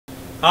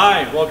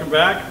Hi, welcome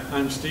back.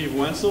 I'm Steve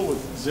Wencel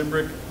with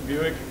Zimbrick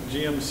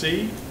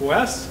GMC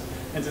West,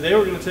 and today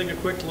we're going to take a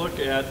quick look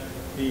at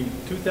the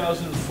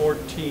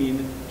 2014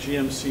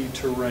 GMC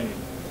Terrain.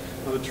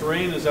 Now, the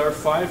Terrain is our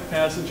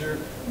 5-passenger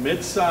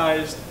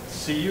mid-sized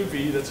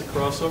CUV that's a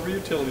crossover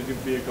utility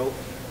vehicle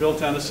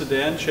built on a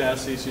sedan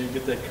chassis, so you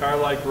get that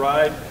car-like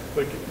ride,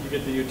 but you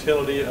get the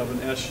utility of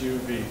an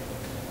SUV.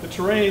 The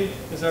Terrain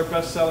is our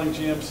best-selling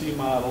GMC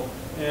model,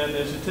 and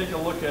as you take a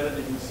look at it,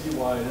 you can see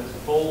why. It has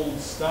bold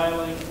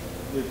styling,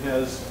 it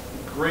has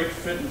great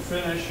fit and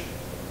finish,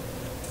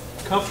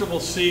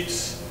 comfortable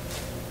seats,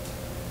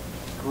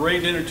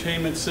 great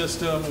entertainment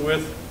system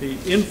with the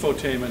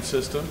infotainment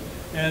system,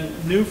 and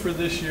new for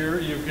this year,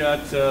 you've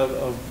got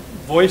a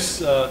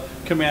voice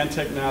command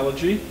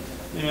technology,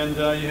 and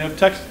you have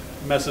text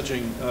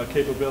messaging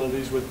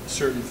capabilities with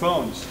certain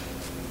phones.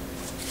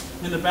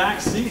 In the back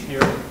seat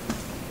here,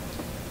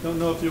 don't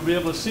know if you'll be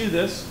able to see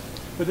this,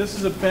 but this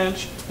is a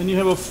bench, and you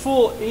have a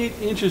full 8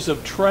 inches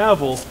of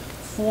travel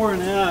fore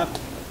and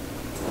aft.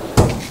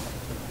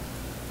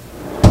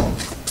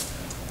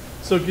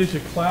 So it gives you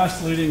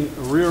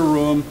class-leading rear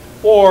room,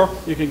 or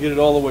you can get it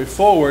all the way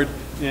forward,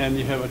 and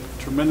you have a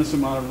tremendous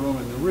amount of room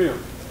in the rear.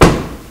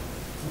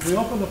 If we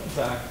open up the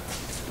back,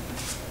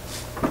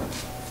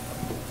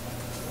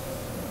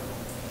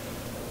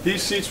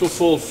 these seats will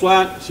fold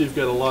flat, so you've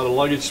got a lot of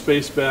luggage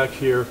space back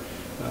here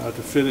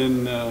to fit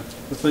in the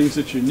things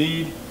that you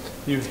need.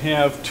 You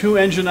have 2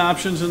 engine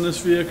options in this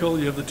vehicle.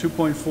 You have the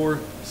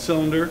 2.4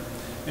 cylinder,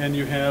 and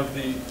you have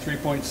the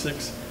 3.6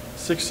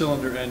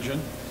 6-cylinder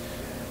engine.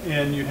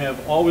 And you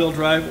have all-wheel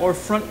drive or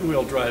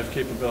front-wheel drive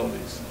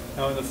capabilities.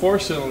 Now in the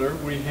 4-cylinder,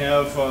 we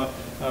have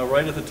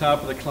right at the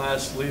top of the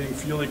class leading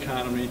fuel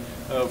economy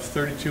of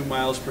 32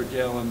 miles per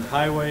gallon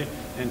highway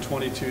and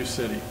 22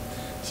 city.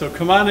 So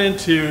come on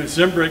into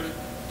Zimbrick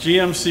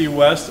GMC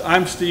West.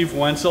 I'm Steve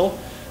Wencel.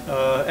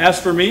 As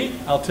for me,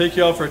 I'll take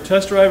you out for a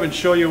test drive and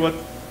show you what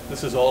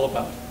this is all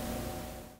about.